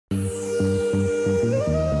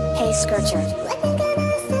skrrtur.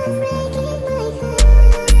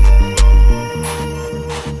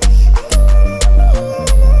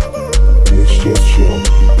 Bitch just chill,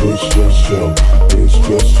 bitch just chill, bitch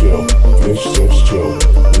just chill, bitch just chill,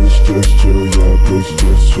 bitch just chill, yeah, bitch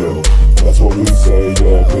just chill. That's what we say,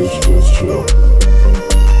 yeah, bitch just chill.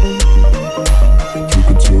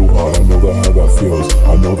 Drinking too hard, I know how that feels.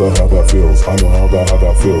 I know how that feels. I know how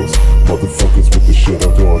that feels. Motherfuckers with the shit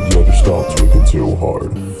I'm doing, yeah, just stop drinking too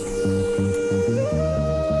hard.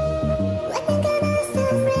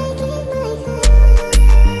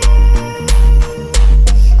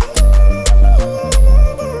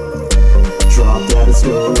 Dropped out of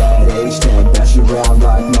school at age 10, bash around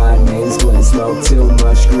like my name's Glenn. Smoke too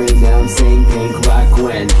much green, now I'm seeing pink like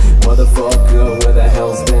Gwen. Motherfucker, where the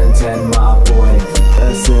hell's been 10, my boy?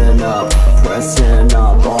 Pressing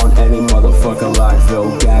up on any motherfucker like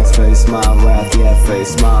Phil Gags. Face my wrath, yeah,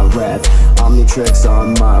 face my wrath. Omnitrix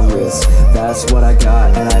on my wrist, that's what I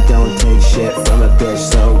got, and I don't take shit from a bitch.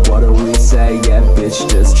 So what do we say? Yeah, bitch,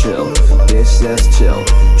 just chill, bitch, just chill.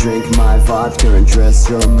 Drink my vodka and dress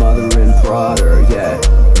your mother in Prada, yeah.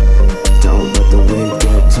 Don't let the weed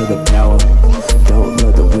get to the power. Don't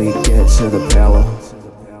let the weed get to the power.